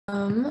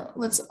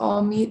Let's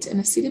all meet in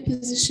a seated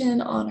position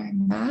on our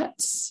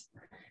mats.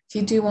 If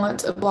you do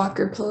want a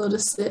blocker pillow to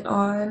sit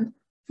on,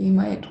 you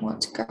might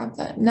want to grab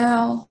that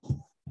now.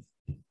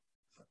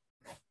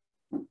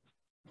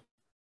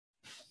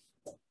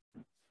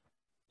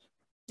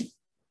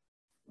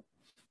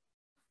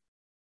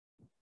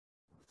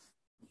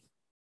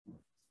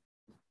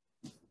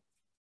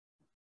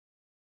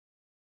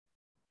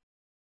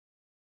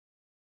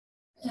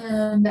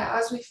 And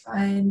as we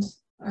find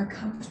our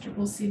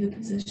comfortable seated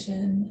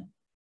position,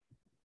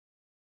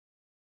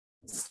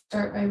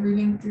 start by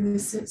rooting through the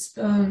sits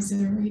bones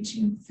and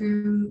reaching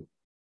through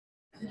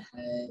the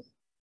head,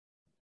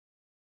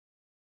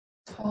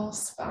 tall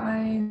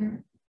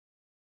spine,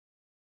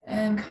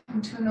 and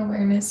come to an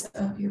awareness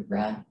of your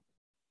breath.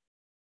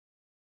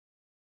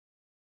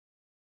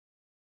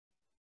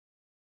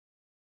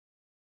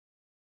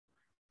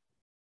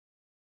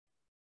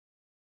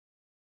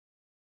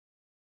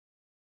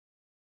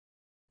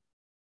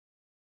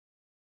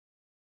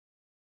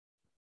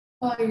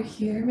 While you're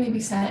here, maybe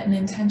set an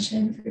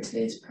intention for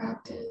today's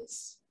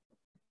practice.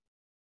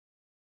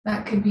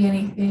 That could be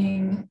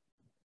anything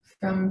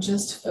from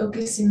just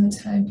focusing the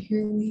time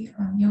purely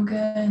on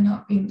yoga and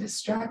not being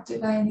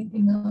distracted by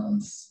anything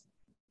else,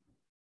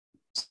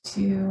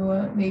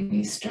 to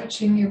maybe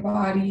stretching your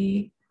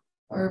body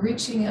or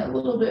reaching it a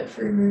little bit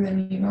further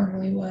than you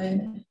normally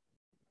would.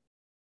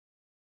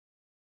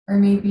 Or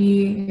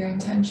maybe your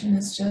intention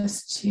is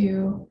just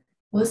to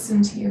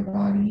listen to your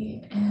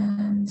body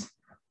and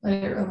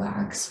let it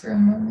relax for a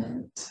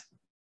moment.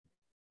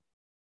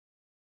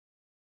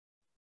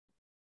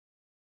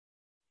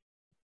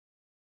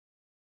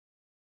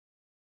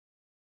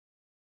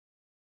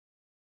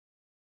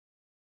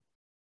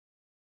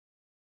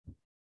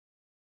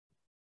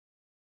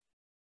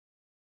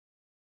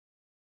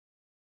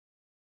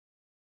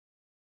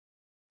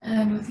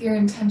 And with your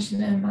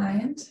intention in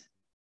mind,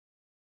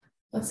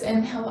 let's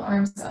inhale the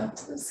arms up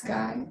to the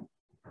sky.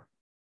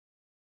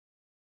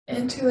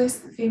 Interlace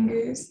the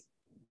fingers.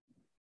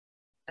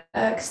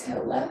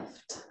 Exhale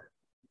left.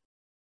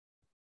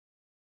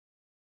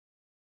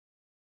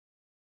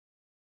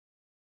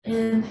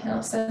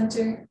 Inhale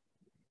center.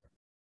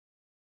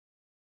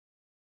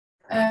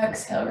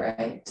 Exhale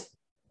right.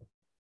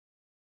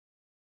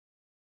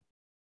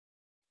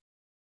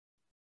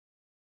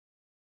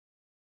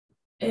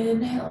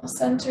 Inhale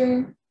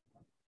center.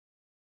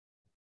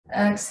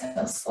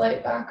 Exhale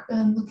slight back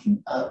bend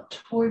looking up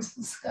towards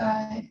the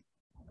sky.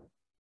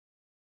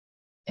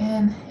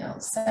 Inhale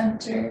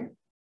center.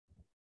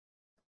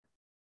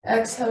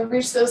 Exhale,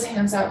 reach those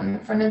hands out in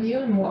front of you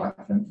and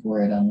walk them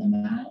forward on the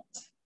mat.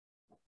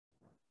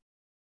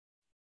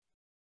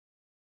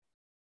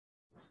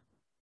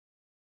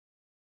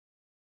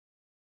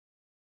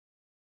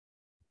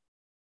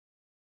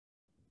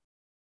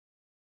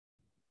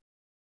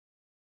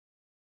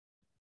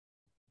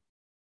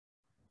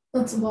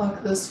 Let's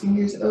walk those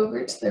fingers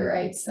over to the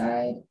right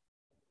side.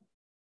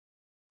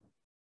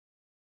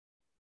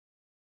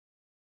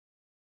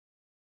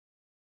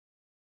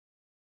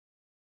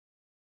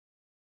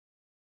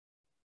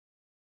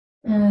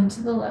 And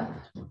to the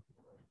left.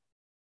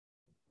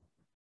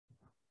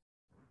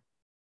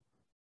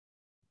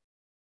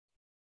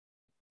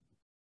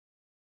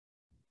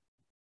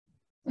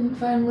 And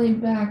finally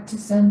back to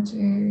center.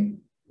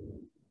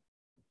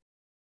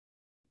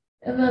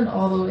 And then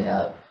all the way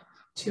up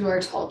to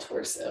our tall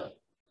torso.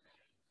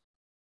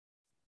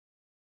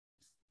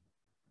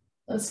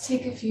 Let's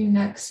take a few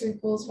neck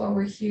circles while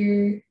we're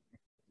here. You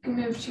can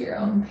move to your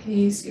own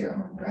pace, your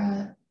own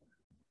breath.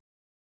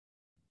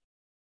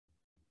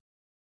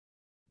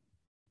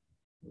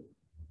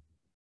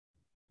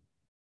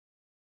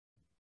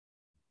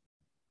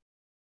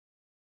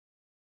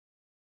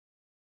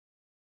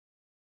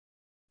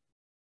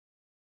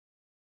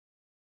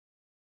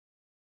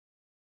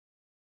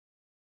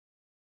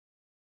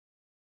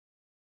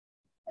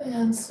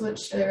 And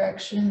switch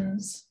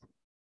directions.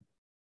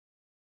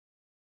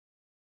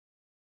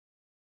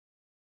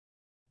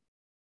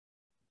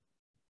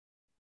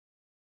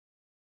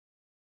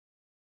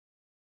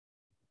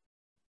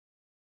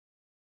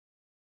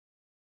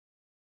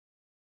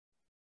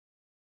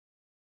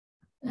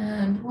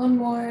 And one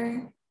more.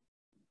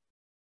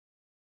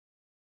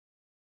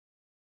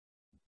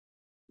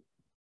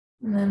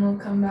 And then we'll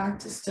come back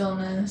to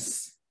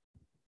stillness.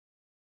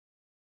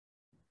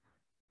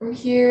 From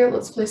here,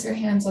 let's place our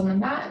hands on the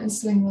mat and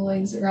swing the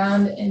legs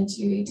around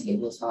into a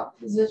tabletop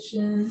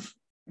position.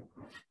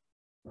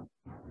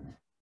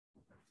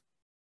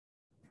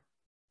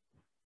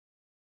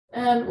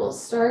 And we'll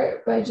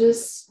start by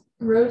just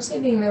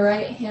rotating the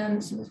right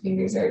hand so the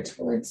fingers are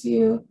towards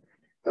you.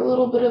 A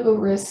little bit of a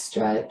wrist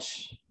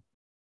stretch.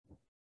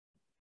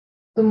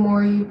 The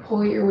more you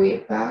pull your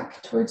weight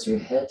back towards your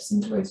hips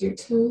and towards your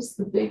toes,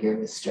 the bigger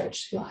the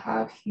stretch you'll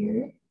have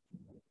here.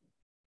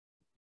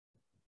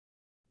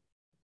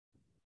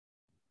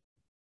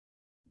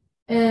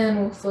 And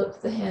we'll flip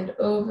the hand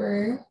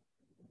over.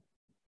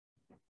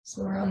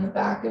 So we're on the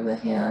back of the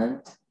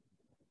hand.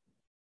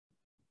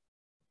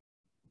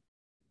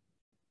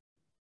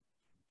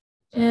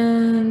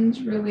 And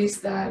release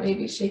that,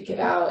 maybe shake it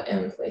out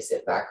and place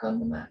it back on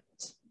the mat.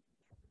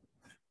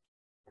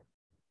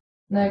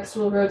 Next,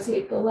 we'll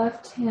rotate the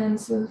left hand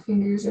so the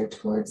fingers are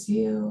towards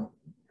you,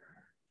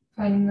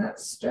 finding that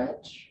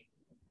stretch.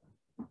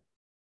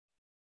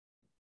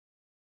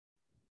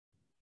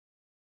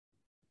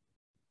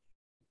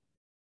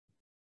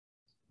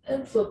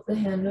 And flip the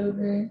hand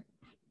over.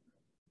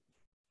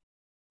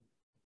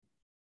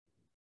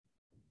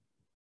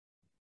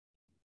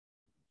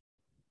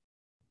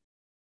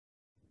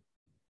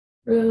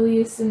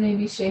 Release and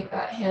maybe shake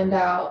that hand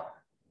out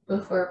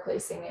before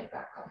placing it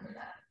back on the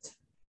mat.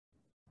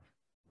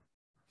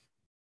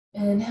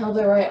 Inhale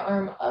the right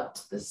arm up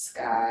to the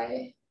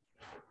sky,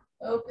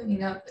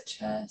 opening up the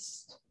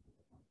chest.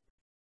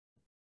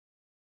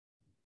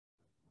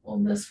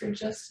 Hold this for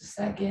just a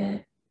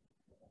second.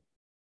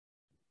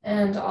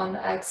 And on the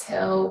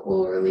exhale,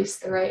 we'll release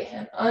the right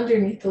hand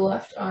underneath the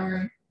left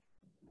arm.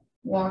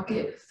 Walk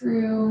it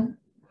through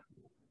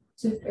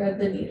to thread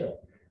the needle.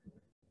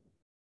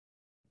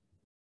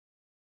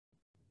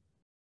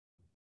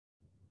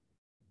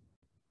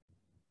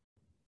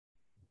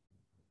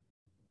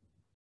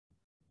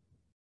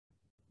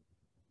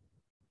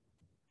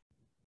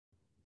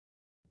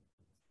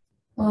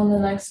 On the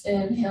next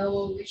inhale,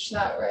 we'll reach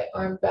that right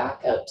arm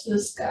back up to the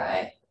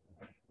sky.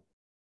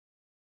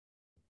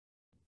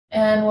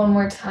 And one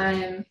more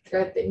time,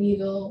 thread the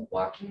needle,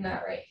 walking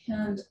that right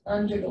hand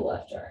under the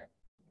left arm.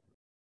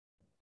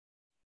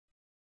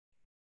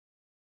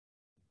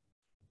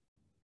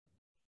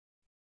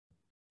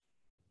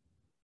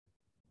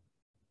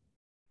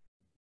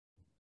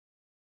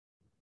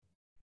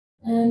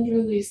 And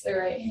release the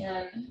right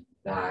hand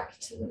back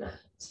to the mat.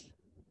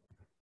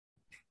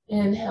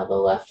 Inhale the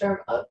left arm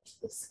up to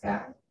the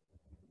sky.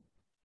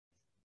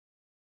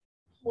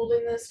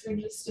 Holding this for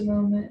just a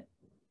moment.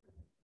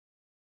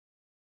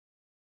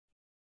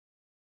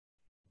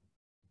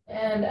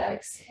 And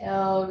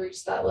exhale,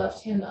 reach that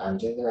left hand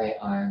under the right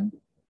arm.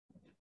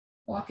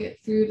 Walk it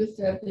through to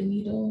thread the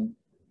needle.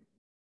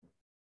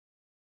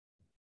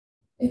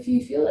 If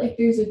you feel like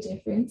there's a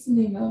difference in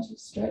the amount of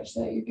stretch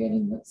that you're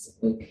getting, that's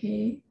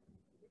okay.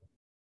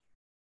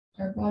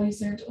 Our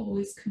bodies aren't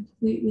always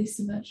completely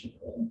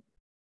symmetrical.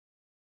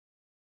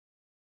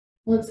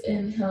 Let's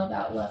inhale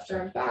that left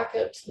arm back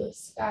up to the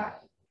sky.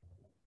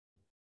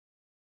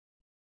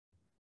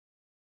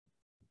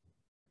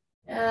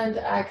 And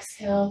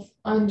exhale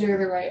under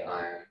the right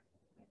arm.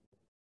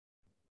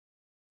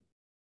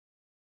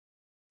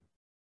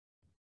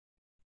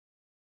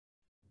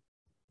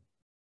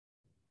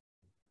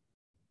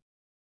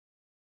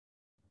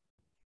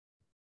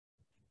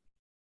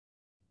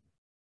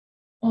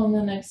 On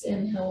the next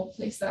inhale, we'll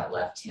place that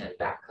left hand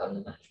back on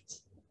the mat.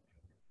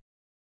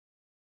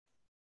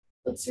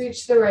 Let's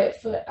reach the right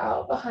foot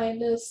out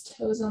behind us,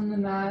 toes on the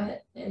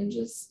mat, and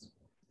just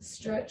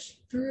stretch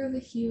through the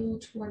heel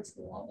towards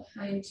the wall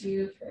behind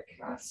you for a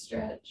calf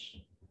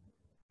stretch.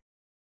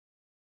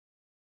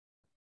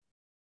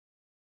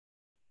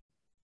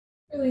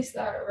 Release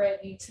that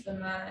right knee to the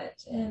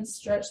mat and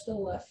stretch the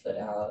left foot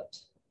out,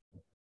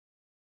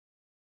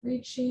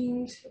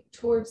 reaching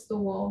towards the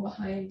wall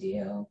behind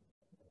you.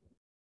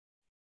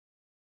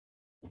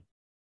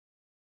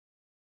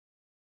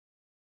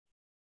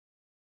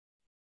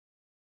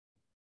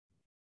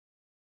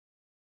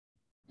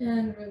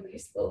 And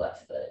release the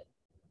left foot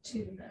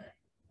to the mat.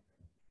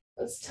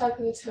 Let's tuck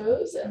the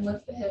toes and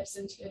lift the hips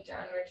into a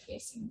downward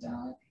facing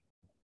dog.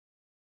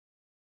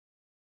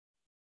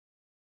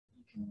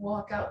 You can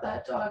walk out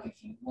that dog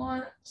if you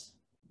want,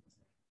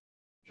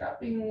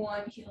 dropping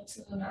one heel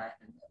to the mat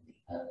and then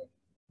the other.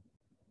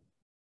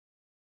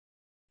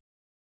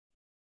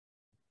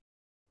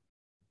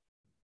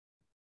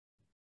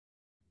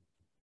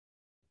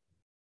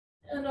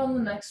 And on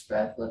the next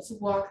breath, let's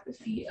walk the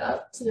feet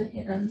up to the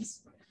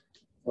hands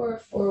for a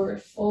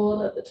forward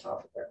fold at the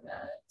top of our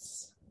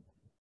mats.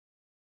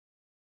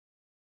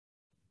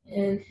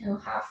 Inhale,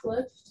 half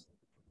lift.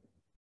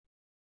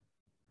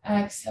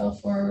 Exhale,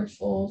 forward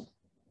fold.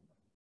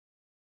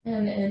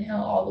 And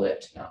inhale all the way up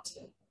to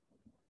mountain.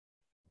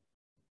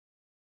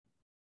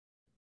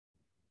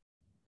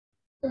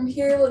 From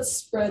here, let's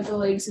spread the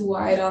legs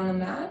wide on the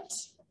mat.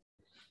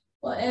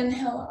 We'll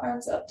inhale,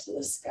 arms up to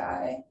the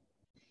sky.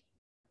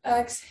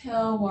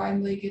 Exhale,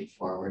 wide-legged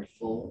forward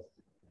fold.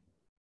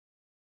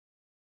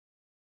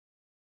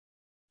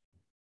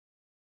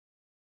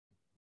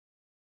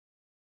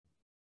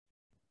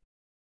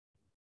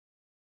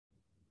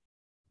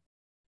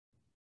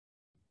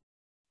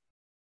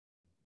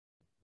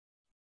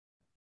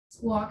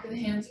 Let's walk the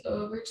hands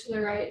over to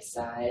the right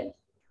side.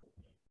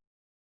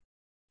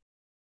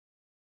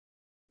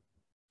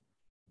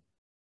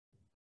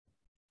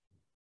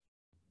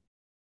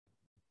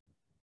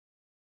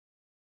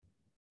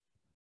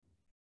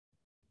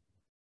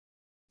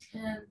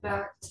 And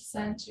back to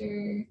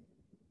center.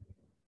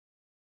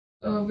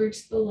 Over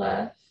to the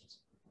left.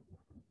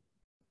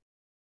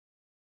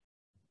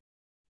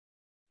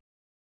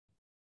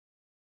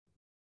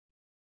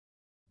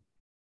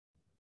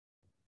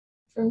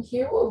 From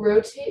here, we'll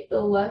rotate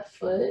the left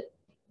foot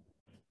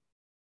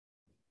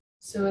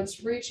So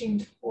it's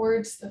reaching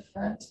towards the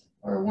front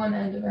or one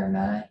end of our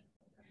mat.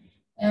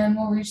 And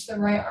we'll reach the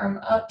right arm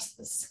up to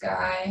the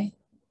sky,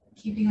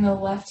 keeping the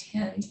left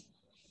hand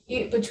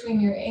between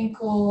your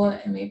ankle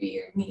and maybe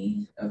your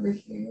knee over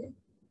here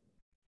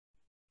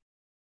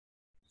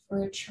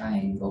for a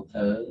triangle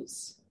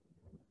pose.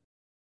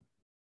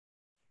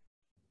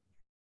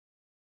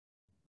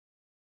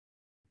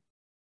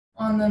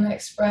 On the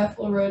next breath,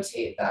 we'll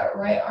rotate that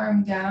right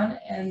arm down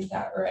and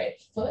that right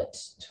foot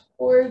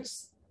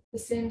towards the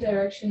same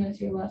direction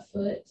as your left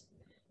foot.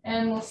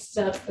 And we'll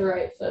step the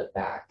right foot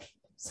back.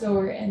 So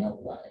we're in a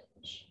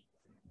lunge.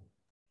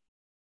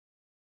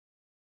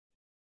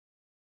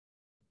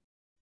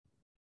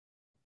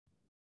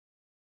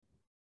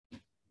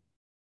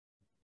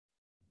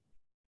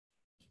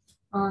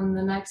 On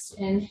the next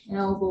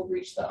inhale, we'll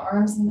reach the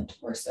arms and the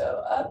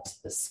torso up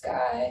to the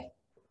sky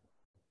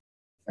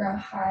for a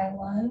high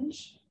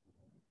lunge.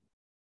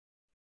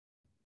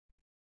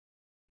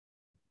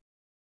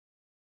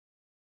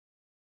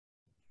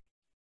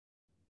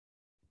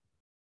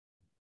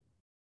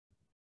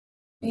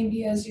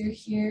 Maybe as you're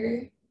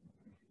here,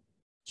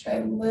 try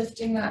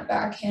lifting that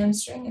back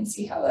hamstring and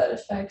see how that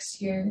affects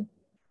your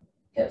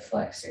hip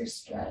flexor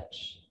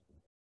stretch.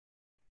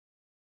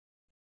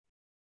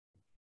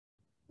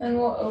 And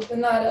we'll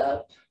open that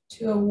up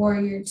to a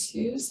warrior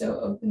two, so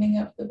opening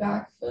up the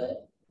back foot.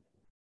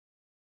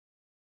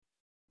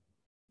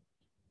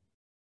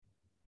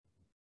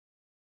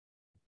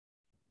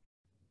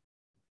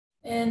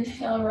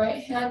 Inhale,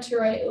 right hand to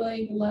right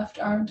leg, left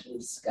arm to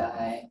the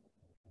sky.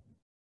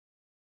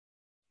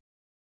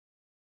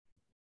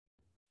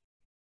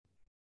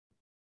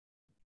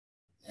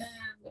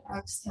 And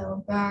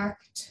exhale back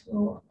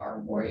to our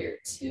warrior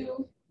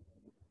two.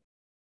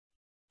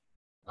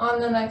 On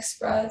the next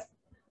breath,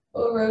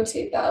 we'll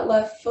rotate that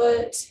left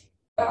foot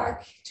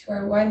back to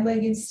our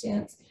wide-legged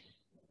stance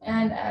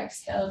and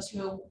exhale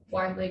to a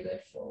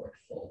wide-legged forward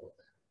fold.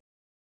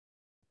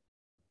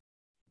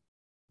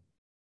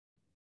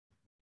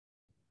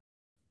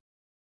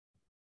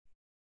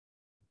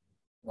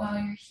 While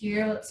you're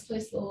here, let's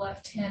place the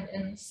left hand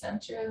in the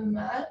center of the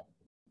mat.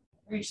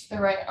 Reach the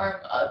right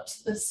arm up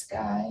to the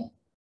sky.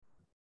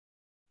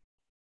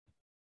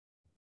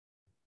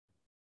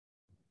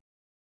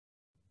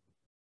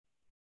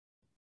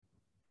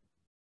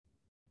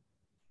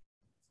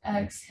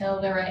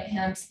 Exhale the right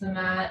hand to the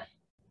mat.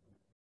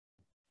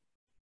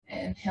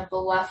 Inhale the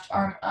left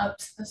arm up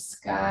to the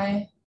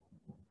sky.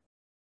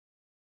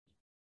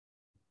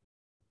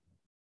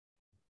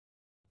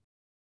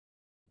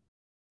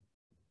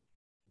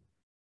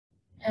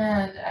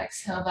 And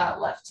exhale that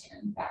left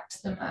hand back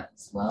to the mat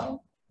as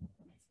well.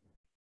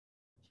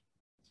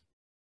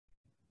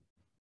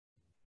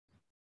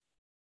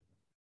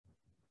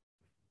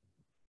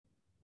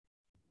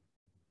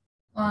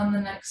 On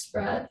the next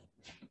breath,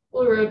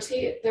 we'll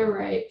rotate the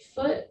right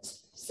foot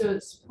so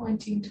it's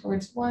pointing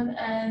towards one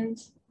end.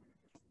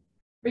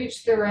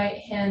 Reach the right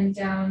hand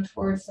down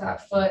towards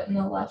that foot and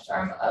the left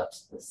arm up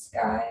to the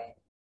sky.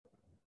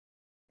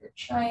 Your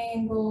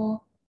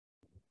triangle.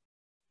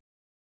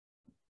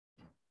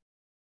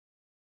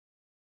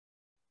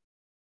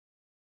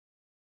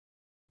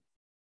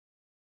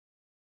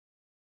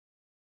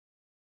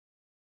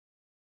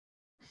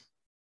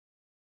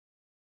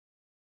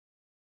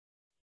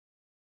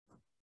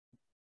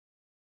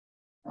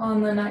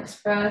 On the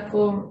next breath,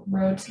 we'll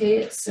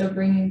rotate, so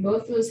bringing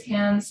both those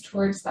hands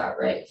towards that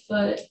right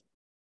foot,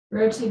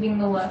 rotating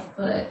the left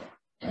foot,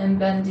 and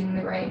bending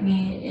the right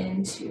knee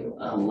into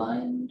a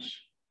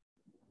lunge.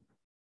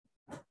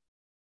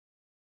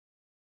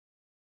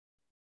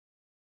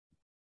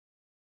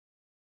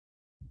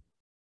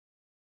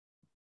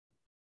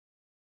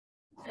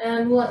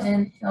 And we'll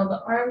inhale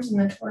the arms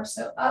and the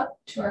torso up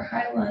to our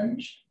high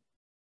lunge.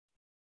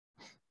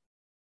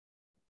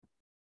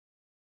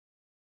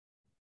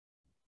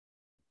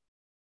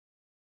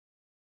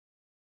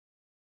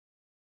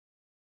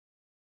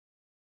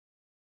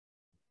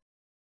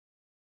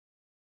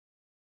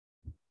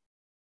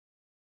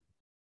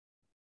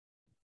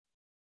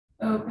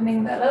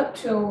 Opening that up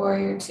to a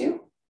warrior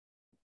two.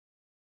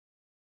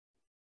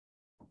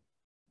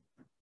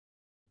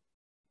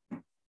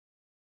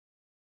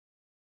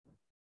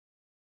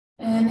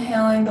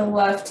 Inhaling the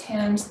left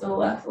hand to the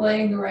left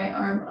leg, right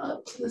arm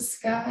up to the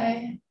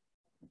sky.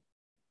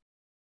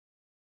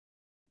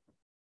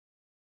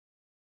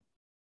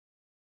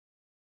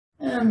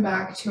 And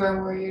back to our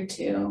warrior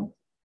two.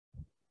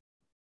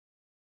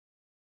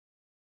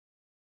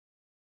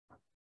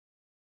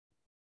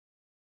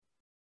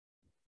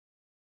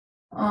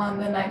 On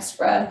the next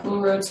breath,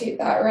 we'll rotate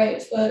that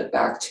right foot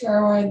back to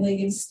our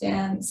wide-legged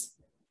stance.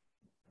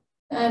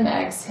 And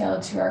exhale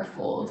to our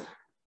fold.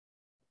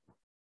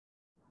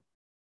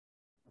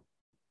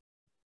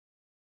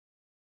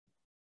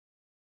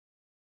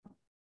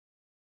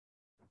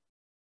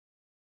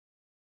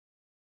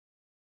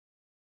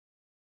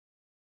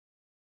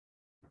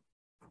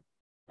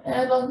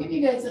 And I'll give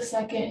you guys a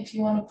second if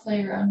you want to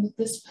play around with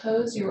this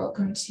pose. You're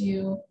welcome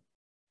to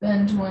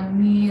bend one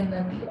knee and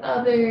then the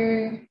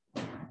other,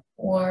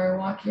 or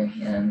walk your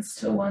hands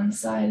to one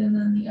side and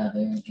then the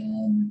other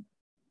again.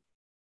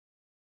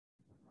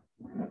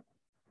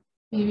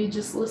 Maybe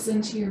just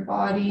listen to your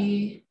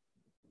body.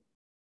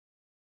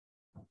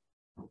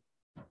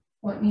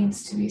 What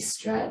needs to be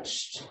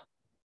stretched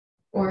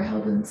or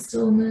held in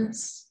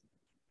stillness.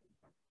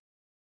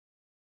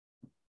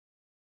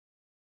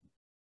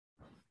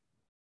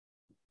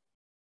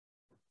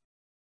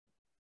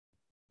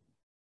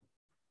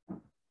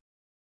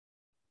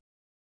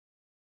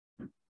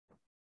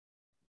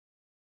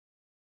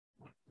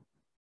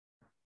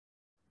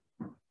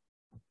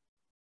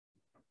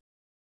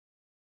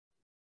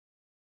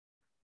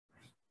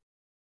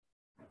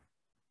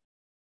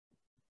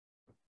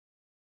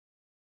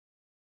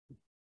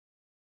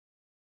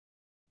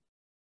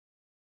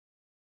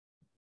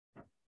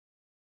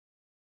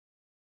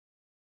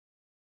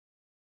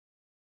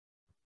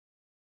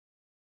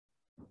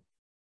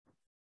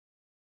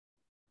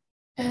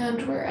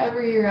 And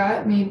wherever you're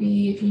at,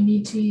 maybe if you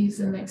need to use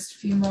the next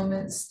few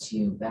moments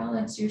to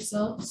balance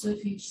yourself. So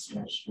if you've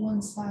stretched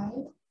one side,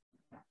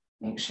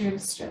 make sure to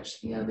stretch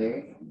the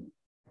other.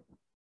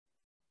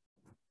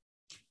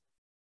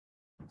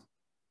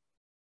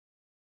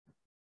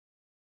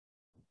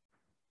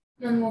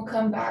 Then we'll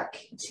come back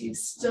to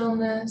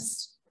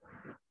stillness,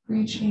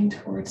 reaching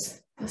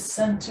towards the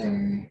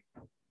center.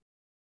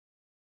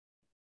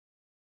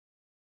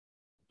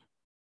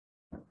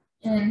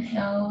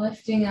 Inhale,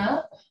 lifting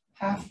up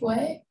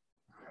halfway.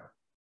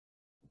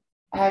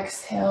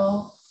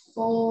 Exhale,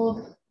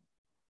 fold.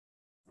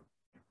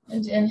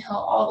 And inhale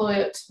all the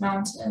way up to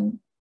mountain.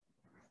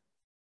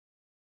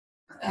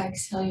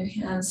 Exhale your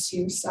hands to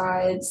your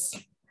sides.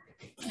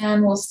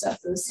 And we'll step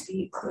those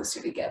feet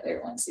closer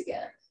together once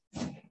again.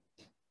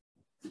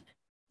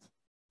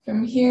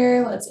 From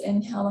here, let's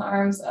inhale the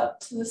arms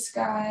up to the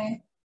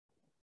sky.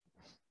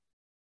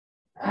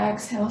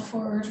 Exhale,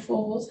 forward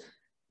fold.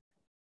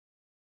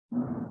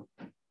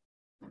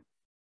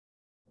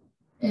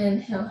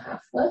 Inhale,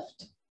 half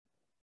lift.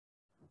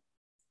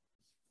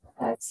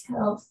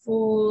 Exhale,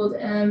 fold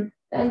and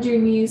bend your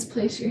knees,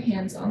 place your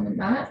hands on the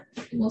mat.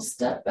 We'll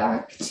step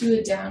back to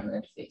a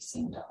downward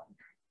facing dog.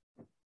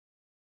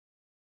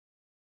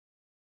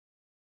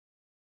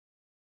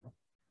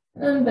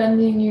 And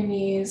bending your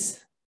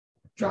knees,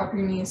 drop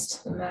your knees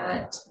to the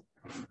mat.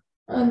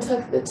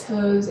 Untuck the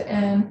toes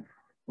and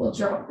we'll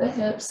drop the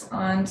hips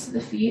onto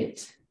the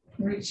feet,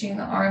 reaching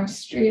the arms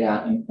straight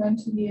out in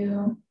front of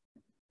you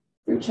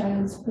for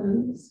child's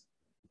pose.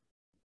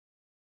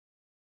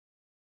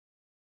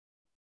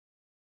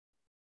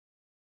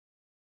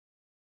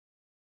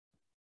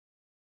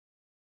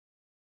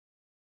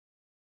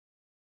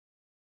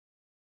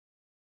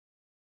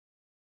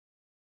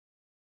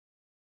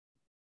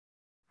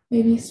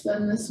 Maybe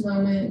spend this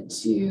moment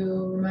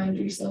to remind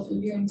yourself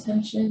of your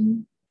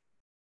intention,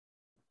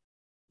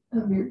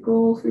 of your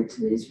goal for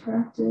today's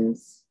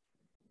practice.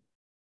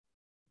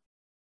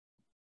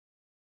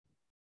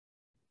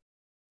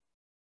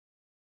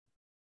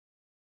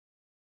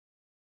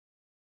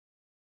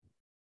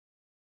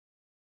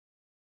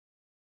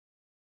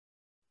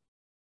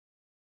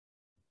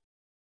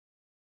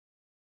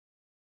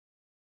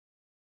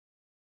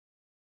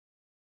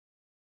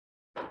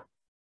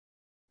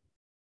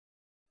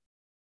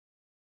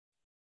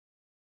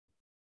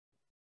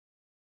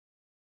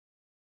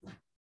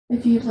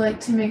 If you'd like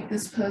to make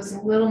this pose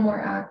a little more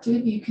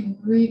active, you can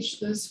reach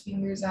those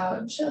fingers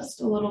out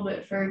just a little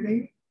bit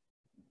further.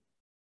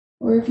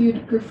 Or if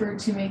you'd prefer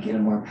to make it a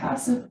more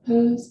passive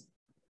pose,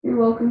 you're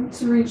welcome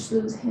to reach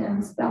those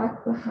hands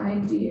back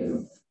behind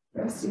you,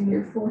 resting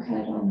your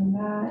forehead on the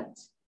mat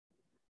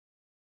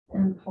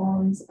and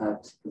palms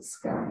up to the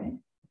sky.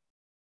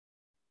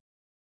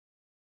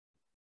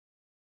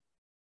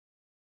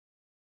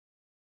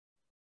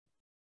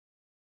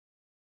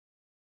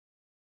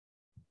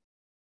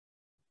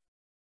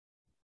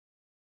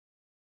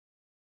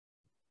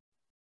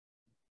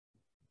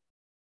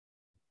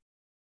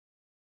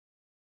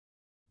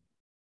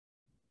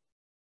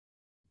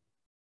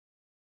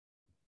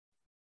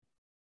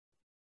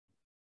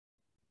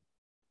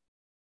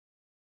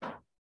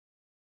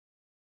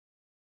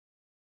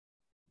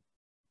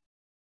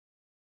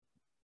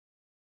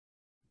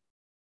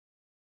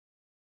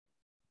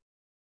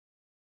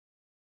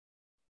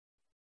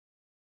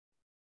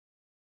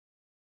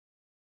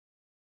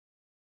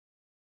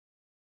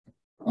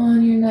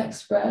 On your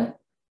next breath,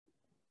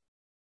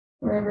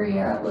 wherever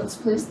you're at, let's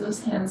place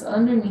those hands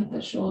underneath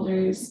the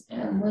shoulders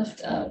and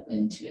lift up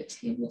into a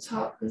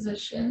tabletop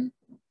position.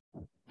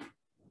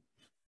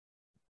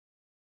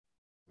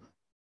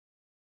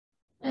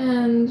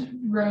 And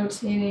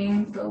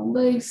rotating the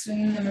legs,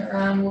 swinging them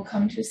around, we'll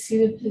come to a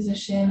seated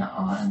position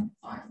on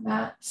our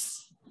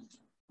mats,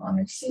 on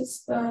our sit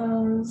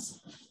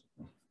bones.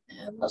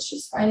 And let's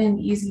just find an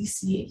easy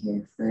seat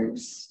here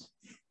first.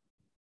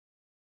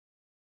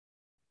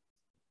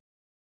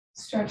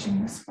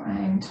 Stretching the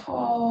spine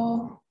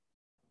tall.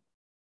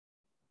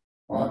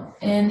 We'll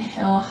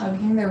inhale,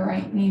 hugging the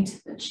right knee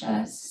to the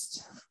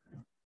chest.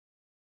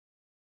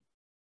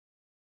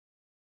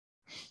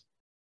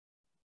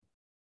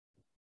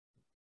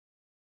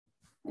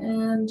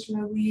 And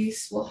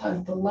release, we'll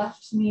hug the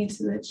left knee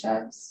to the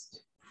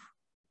chest.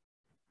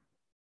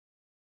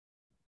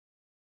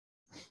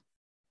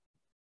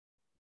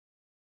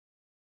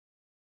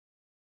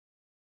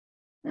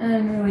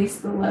 And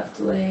release the left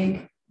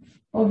leg.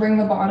 We'll bring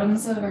the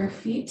bottoms of our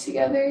feet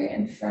together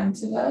in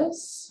front of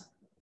us.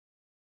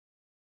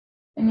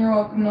 And you're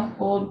welcome to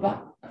hold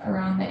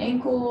around the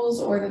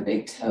ankles or the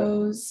big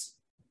toes.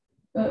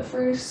 But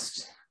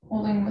first,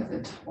 holding with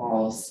a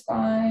tall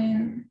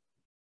spine.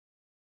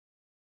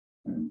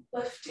 And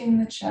lifting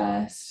the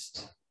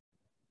chest.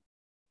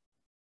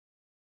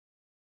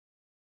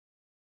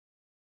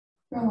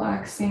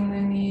 Relaxing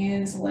the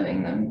knees,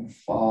 letting them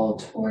fall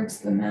towards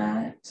the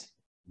mat.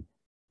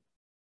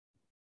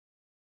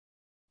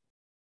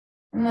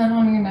 And then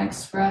on your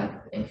next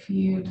breath, if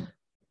you'd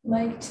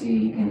like to,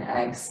 you can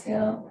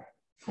exhale,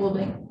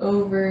 folding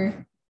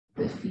over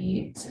the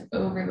feet,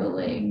 over the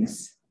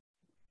legs.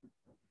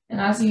 And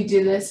as you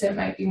do this, it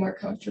might be more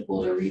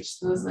comfortable to reach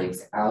those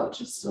legs out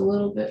just a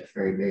little bit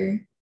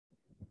further,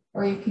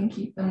 or you can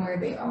keep them where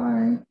they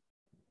are.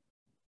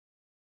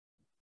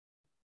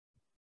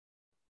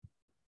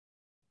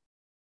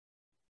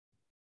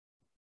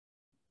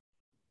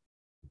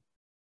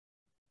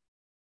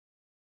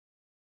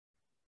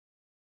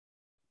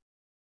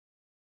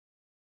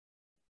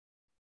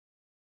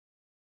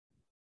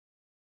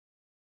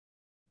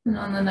 And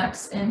on the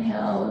next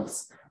inhale,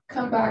 let's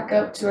come back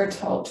up to our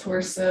tall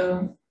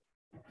torso,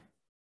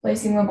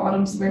 placing the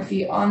bottoms of our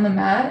feet on the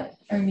mat,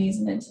 our knees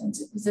in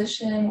intensive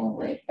position. We'll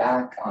lay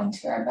back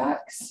onto our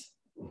backs.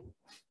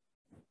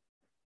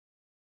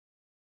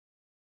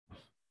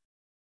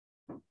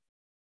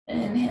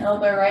 Inhale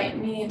the right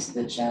knee to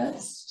the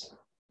chest.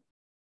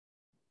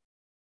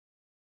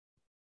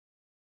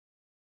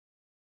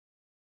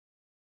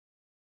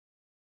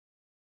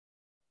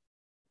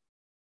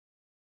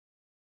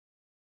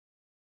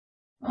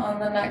 On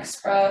the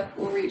next breath,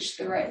 we'll reach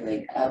the right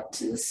leg up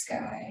to the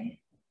sky.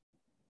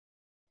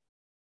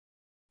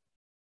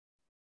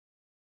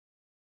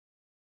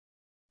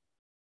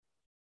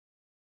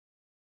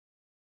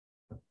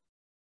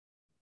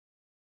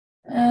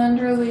 And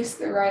release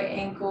the right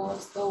ankle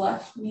to the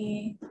left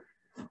knee.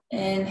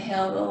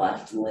 Inhale the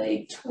left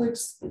leg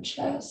towards the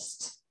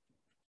chest.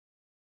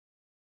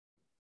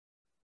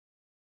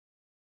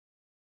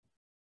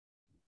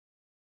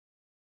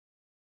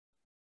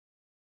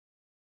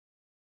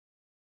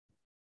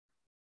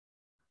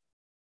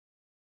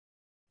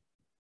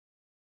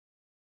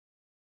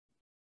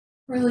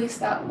 Release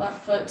that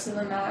left foot to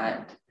the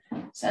mat.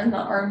 Send the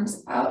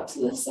arms out to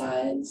the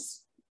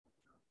sides.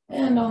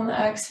 And on the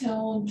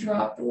exhale,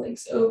 drop the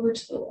legs over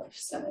to the left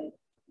side.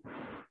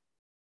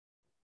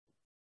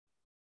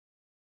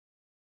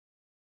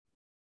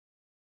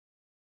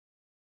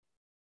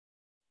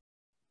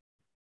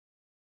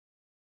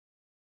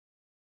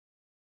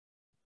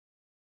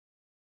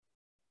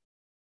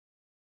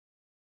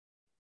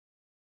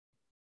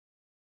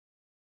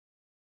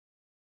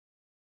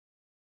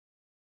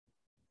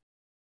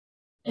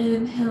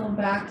 Inhale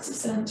back to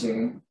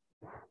center.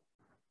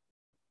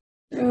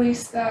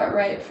 Release that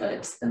right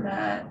foot to the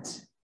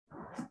mat.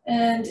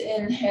 And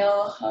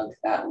inhale, hug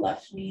that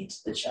left knee to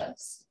the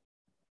chest.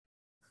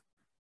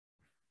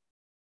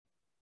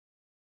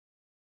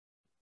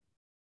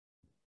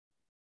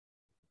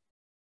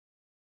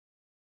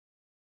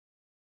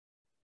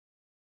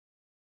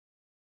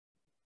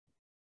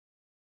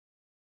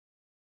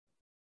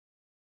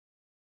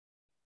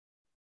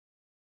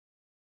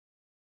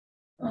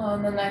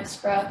 On the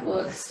next breath,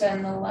 we'll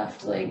extend the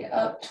left leg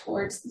up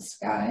towards the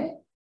sky,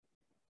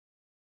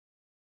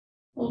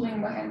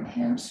 holding behind the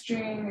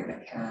hamstring or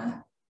the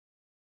calf.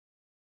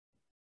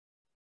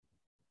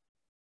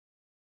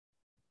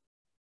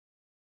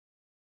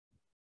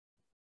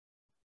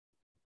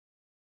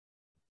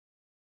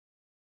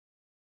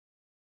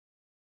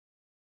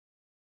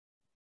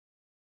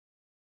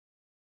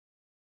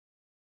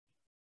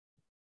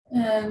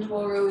 And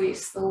we'll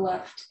release the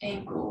left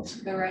ankle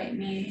to the right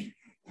knee.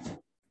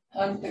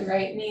 Hug the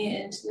right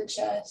knee into the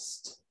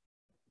chest.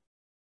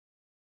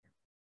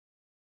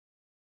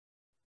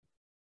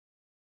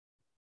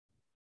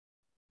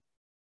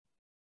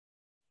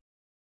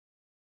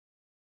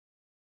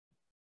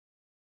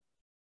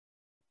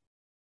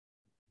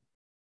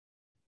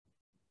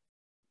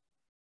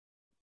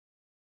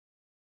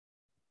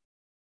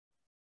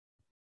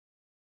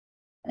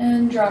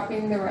 And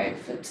dropping the right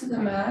foot to the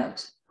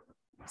mat.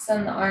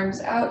 Send the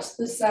arms out to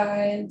the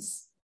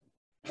sides.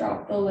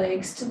 Drop the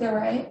legs to the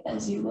right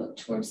as you look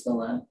towards the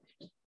left.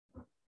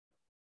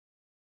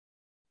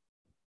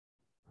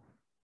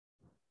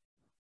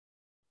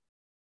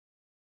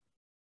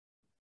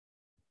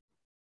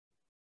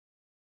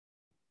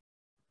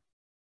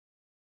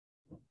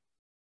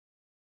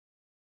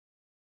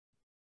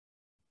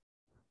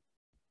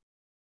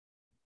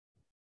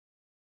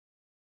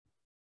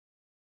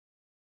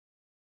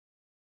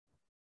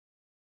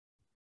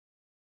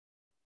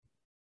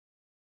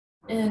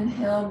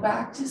 Inhale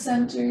back to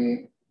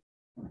center.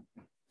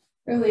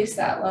 Release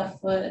that left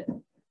foot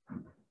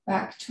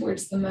back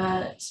towards the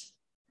mat.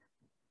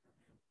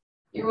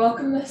 You're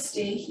welcome to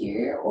stay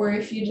here, or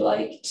if you'd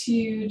like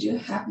to do a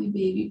happy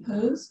baby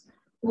pose,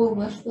 we'll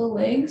lift the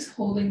legs,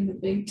 holding the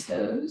big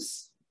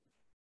toes.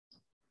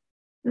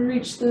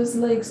 Reach those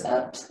legs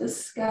up to the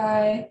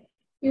sky.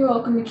 You're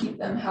welcome to keep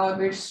them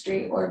however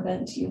straight or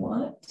bent you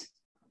want.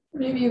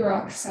 Maybe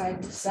rock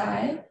side to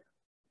side.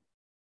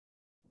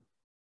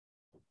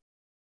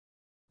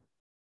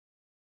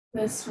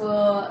 This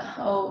will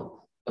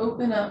help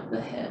open up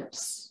the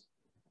hips.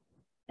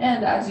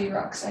 And as you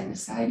rock side to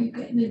side, you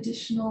get an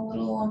additional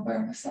little lumbar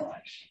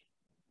massage.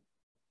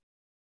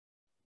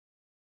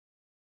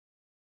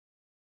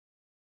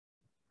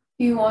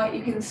 If you want,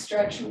 you can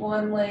stretch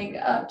one leg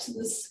up to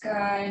the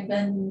sky,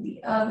 bend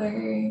the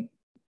other,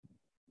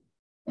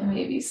 and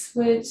maybe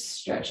switch,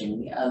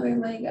 stretching the other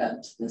leg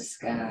up to the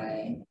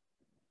sky.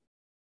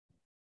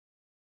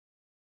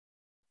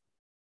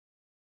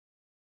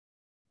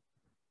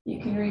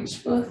 You can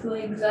reach both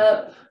legs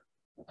up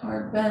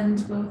or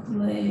bend both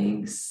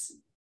legs.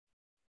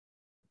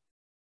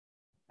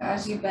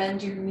 As you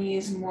bend your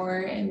knees more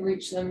and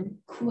reach them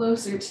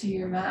closer to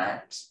your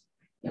mat,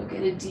 you'll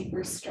get a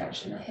deeper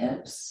stretch in the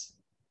hips.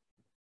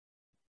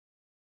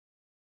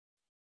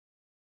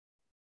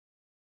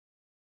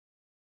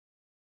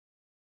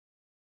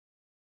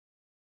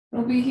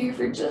 We'll be here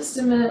for just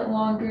a minute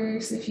longer,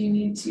 so if you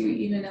need to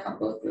even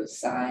out both those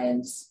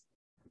sides,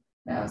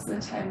 now's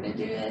the time to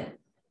do it.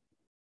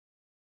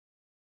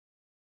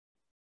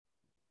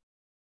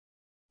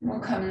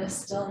 We'll come to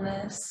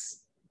stillness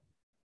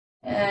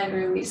and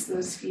release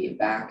those feet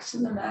back to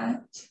the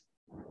mat.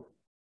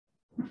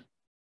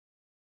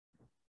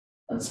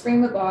 Let's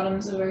bring the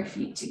bottoms of our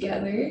feet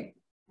together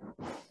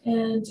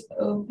and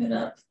open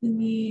up the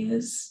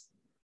knees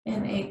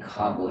in a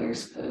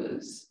cobbler's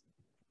pose.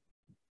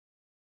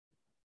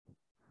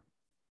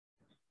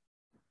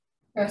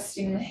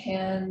 Resting the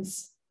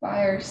hands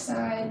by our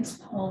sides,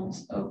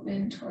 palms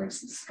open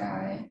towards the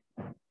sky.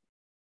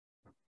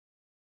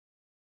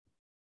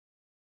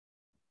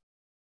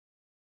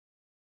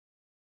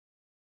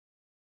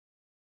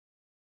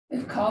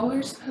 If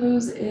cobbler's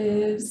pose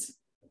is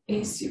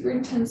a super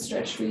intense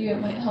stretch for you, it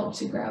might help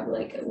to grab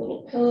like a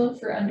little pillow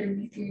for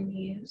underneath your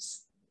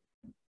knees,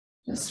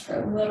 just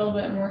for a little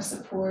bit more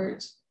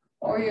support,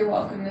 or you're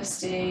welcome to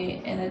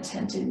stay in a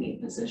tented knee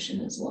position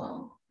as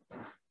well.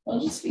 I'll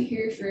just be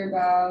here for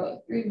about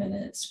 3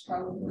 minutes,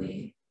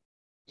 probably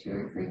 2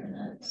 or 3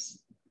 minutes.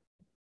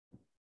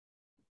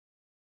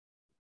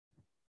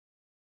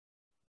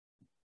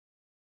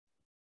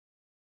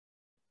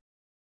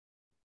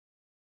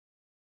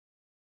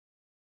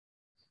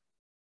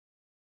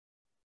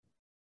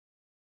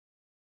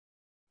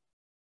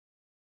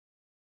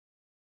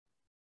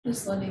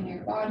 Just letting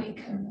your body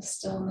come to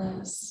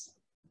stillness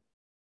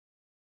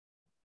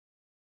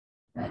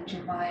and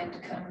your mind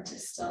come to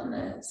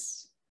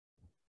stillness.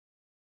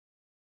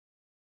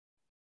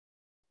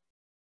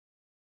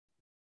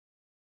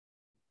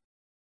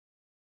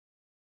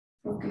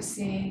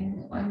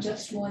 Focusing on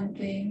just one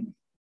thing,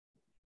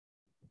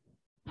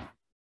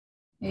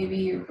 maybe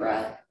your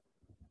breath,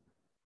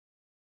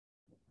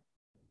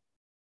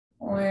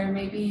 or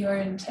maybe your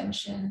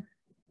intention.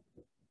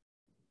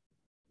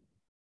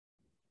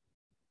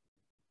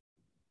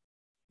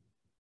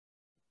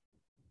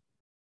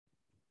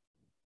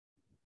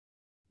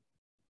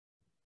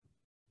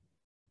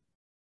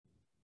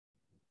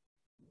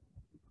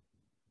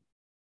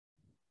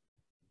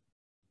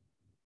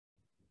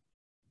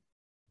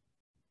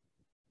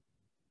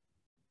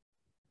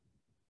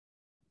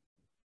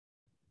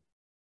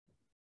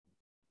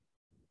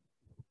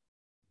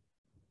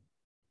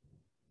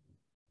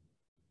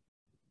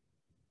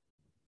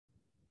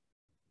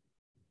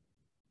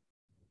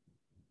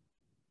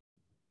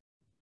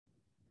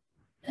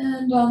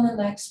 And on the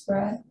next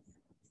breath,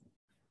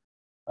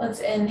 let's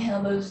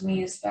inhale those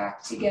knees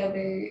back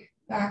together,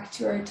 back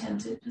to our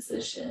tented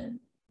position.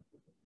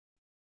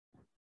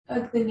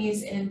 Hug the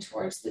knees in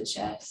towards the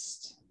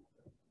chest.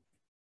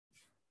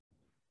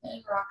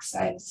 And rock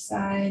side to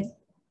side.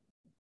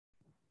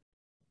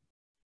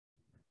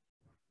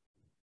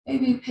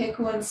 Maybe pick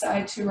one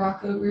side to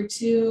rock over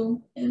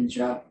to and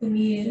drop the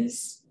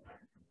knees.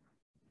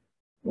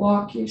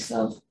 Walk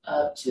yourself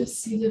up to a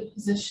seated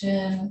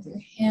position with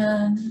your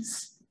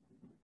hands.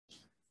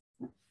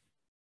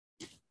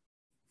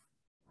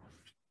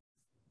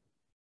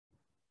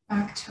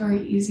 Back to our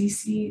easy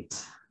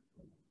seat.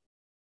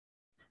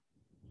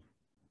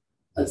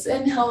 Let's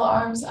inhale,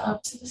 arms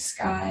up to the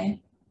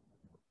sky.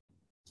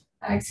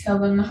 Exhale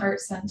them to heart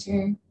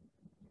center.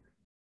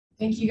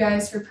 Thank you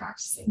guys for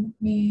practicing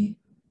with me.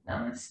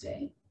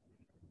 Namaste.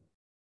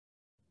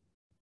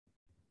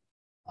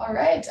 All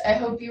right, I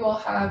hope you all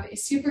have a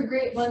super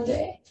great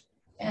Monday,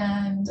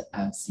 and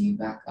I'll see you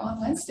back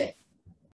on Wednesday.